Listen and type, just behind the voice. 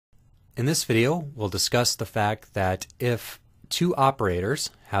In this video, we'll discuss the fact that if two operators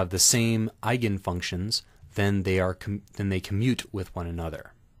have the same eigenfunctions, then they commute with one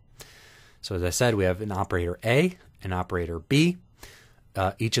another. So as I said, we have an operator A, an operator B.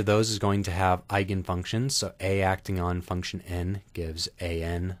 Each of those is going to have eigenfunctions. So A acting on function n gives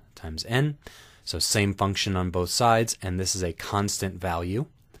an times n. So same function on both sides, and this is a constant value.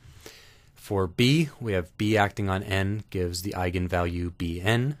 For B, we have B acting on n gives the eigenvalue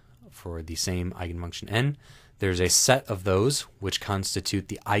bn for the same eigenfunction n. There's a set of those which constitute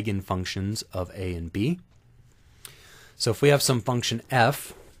the eigenfunctions of A and B. So if we have some function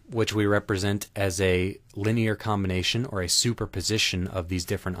f, which we represent as a linear combination or a superposition of these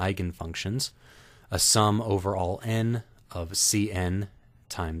different eigenfunctions, a sum over all n of Cn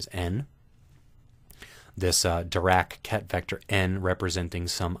times n. This Dirac-Ket vector n representing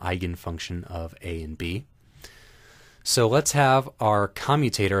some eigenfunction of A and B. So let's have our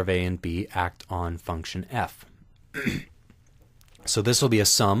commutator of A and B act on function f. So this will be a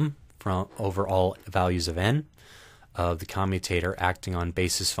sum from over all values of n of the commutator acting on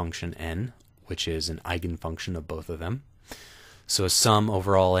basis function n, which is an eigenfunction of both of them. So a sum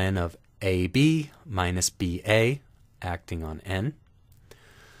over all n of AB minus BA acting on n.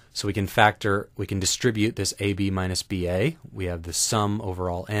 So we can distribute this AB minus BA. We have the sum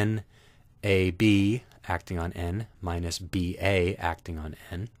over all n, AB acting on n minus BA acting on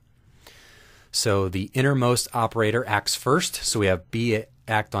n. So the innermost operator acts first. So we have B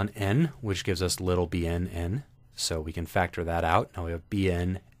act on n, which gives us little bn n. So we can factor that out. Now we have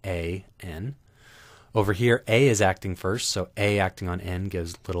bn a n. Over here, A is acting first. So A acting on n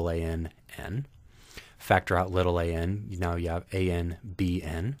gives little an n. Factor out little an. Now you have an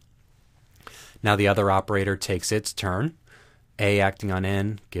bn. Now the other operator takes its turn. A acting on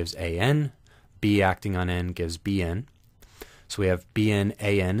n gives an. B acting on n gives bn. So we have bn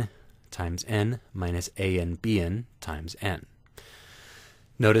an times n minus an bn times n.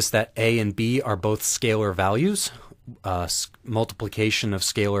 Notice that A and B are both scalar values. Multiplication of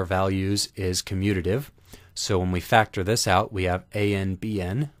scalar values is commutative. So when we factor this out, we have an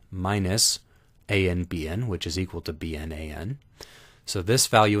bn minus an bn, which is equal to bn an. So this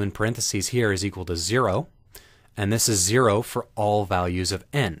value in parentheses here is equal to 0, and this is 0 for all values of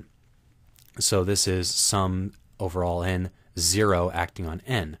n. So this is sum over all n, 0 acting on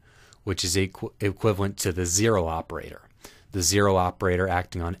n, which is equivalent to the 0 operator. The 0 operator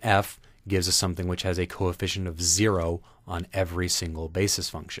acting on f gives us something which has a coefficient of 0 on every single basis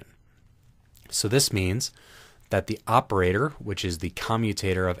function. So this means that the operator, which is the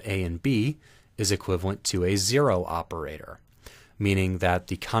commutator of A and B, is equivalent to a 0 operator, meaning that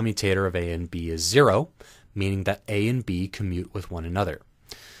the commutator of A and B is 0, meaning that A and B commute with one another.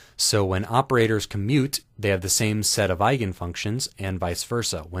 So when operators commute, they have the same set of eigenfunctions, and vice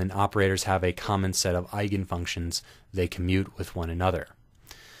versa. When operators have a common set of eigenfunctions, they commute with one another.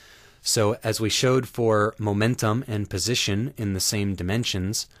 So as we showed for momentum and position in the same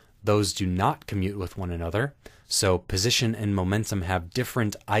dimensions, those do not commute with one another. So position and momentum have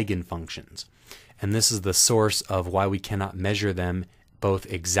different eigenfunctions. And this is the source of why we cannot measure them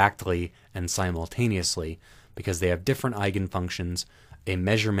both exactly and simultaneously, because they have different eigenfunctions. A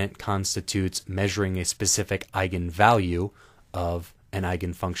measurement constitutes measuring a specific eigenvalue of an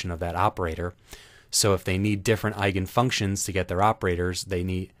eigenfunction of that operator. So if they need different eigenfunctions to get their operators, they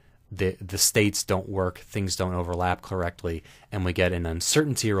need the states don't work, things don't overlap correctly, and we get an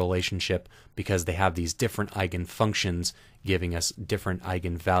uncertainty relationship because they have these different eigenfunctions giving us different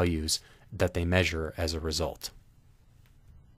eigenvalues that they measure as a result.